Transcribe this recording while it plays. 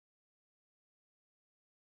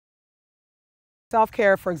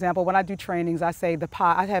Self-care, for example, when I do trainings, I say the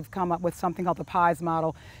PI. I have come up with something called the PIES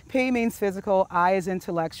model. P means physical, I is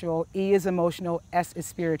intellectual, E is emotional, S is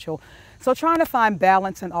spiritual. So trying to find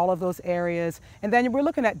balance in all of those areas. And then we're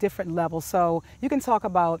looking at different levels. So you can talk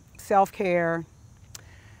about self-care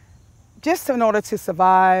just in order to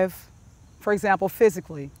survive. For example,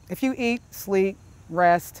 physically, if you eat, sleep,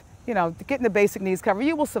 rest, you know, getting the basic needs covered,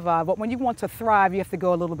 you will survive. But when you want to thrive, you have to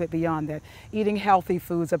go a little bit beyond that. Eating healthy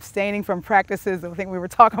foods, abstaining from practices that I think we were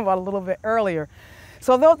talking about a little bit earlier.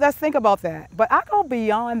 So let's think about that. But I go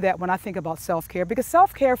beyond that when I think about self-care, because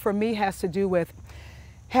self-care for me has to do with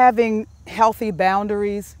having healthy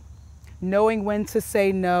boundaries, knowing when to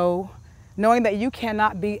say no, knowing that you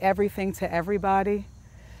cannot be everything to everybody.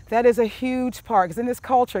 That is a huge part, because in this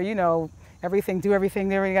culture, you know, do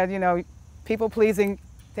everything, you know, people pleasing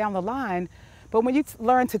down the line. But when you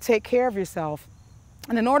learn to take care of yourself,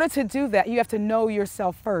 and in order to do that, you have to know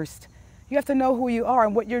yourself first. You have to know who you are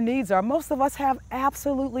and what your needs are. Most of us have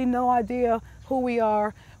absolutely no idea who we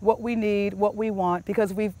are, what we need, what we want,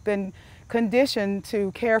 because we've been conditioned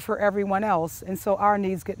to care for everyone else, and so our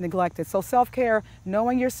needs get neglected. So self-care,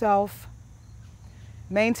 knowing yourself,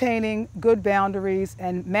 maintaining good boundaries,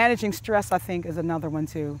 and managing stress, I think, is another one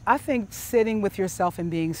too. I think sitting with yourself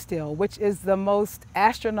and being still, which is the most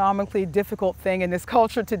astronomically difficult thing in this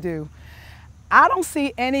culture to do. I don't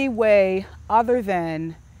see any way other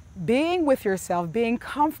than being with yourself, being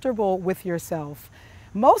comfortable with yourself.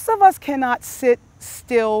 Most of us cannot sit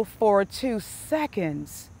still for 2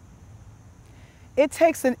 seconds.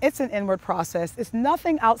 It's an inward process. It's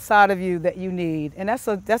nothing outside of you that you need. And that's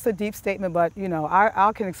a deep statement, but you know,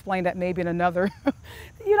 I can explain that maybe in another.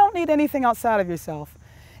 You don't need anything outside of yourself.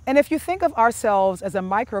 And if you think of ourselves as a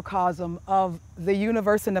microcosm of the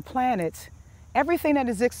universe and the planet, everything that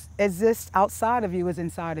exists outside of you is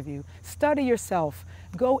inside of you. Study yourself,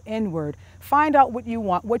 go inward, find out what you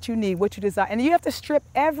want, what you need, what you desire. And you have to strip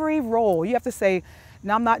every role. You have to say,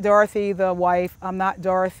 now, I'm not Dorothy the wife, I'm not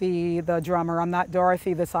Dorothy the drummer, I'm not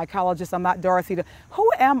Dorothy the psychologist, I'm not Dorothy the... Who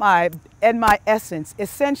am I in my essence?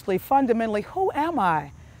 Essentially, fundamentally, who am I?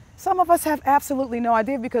 Some of us have absolutely no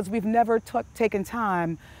idea because we've never taken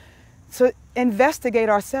time to investigate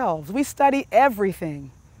ourselves. We study everything,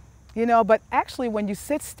 you know, but actually when you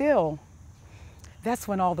sit still, that's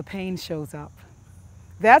when all the pain shows up.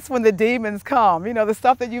 That's when the demons come, you know, the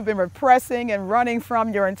stuff that you've been repressing and running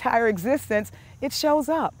from your entire existence. It shows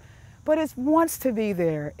up, but it wants to be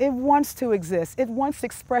there. It wants to exist. It wants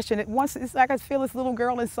expression. It's like I feel this little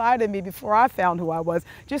girl inside of me before I found who I was,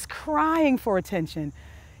 just crying for attention.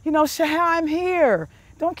 You know, Shah, I'm here.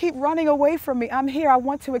 Don't keep running away from me. I'm here. I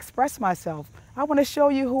want to express myself. I want to show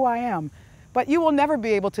you who I am. But you will never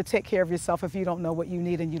be able to take care of yourself if you don't know what you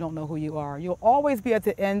need and you don't know who you are. You'll always be at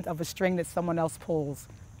the end of a string that someone else pulls,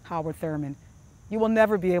 Howard Thurman. You will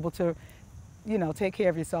never be able to, you know, take care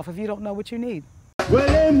of yourself if you don't know what you need. Well,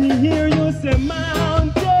 let me hear you say,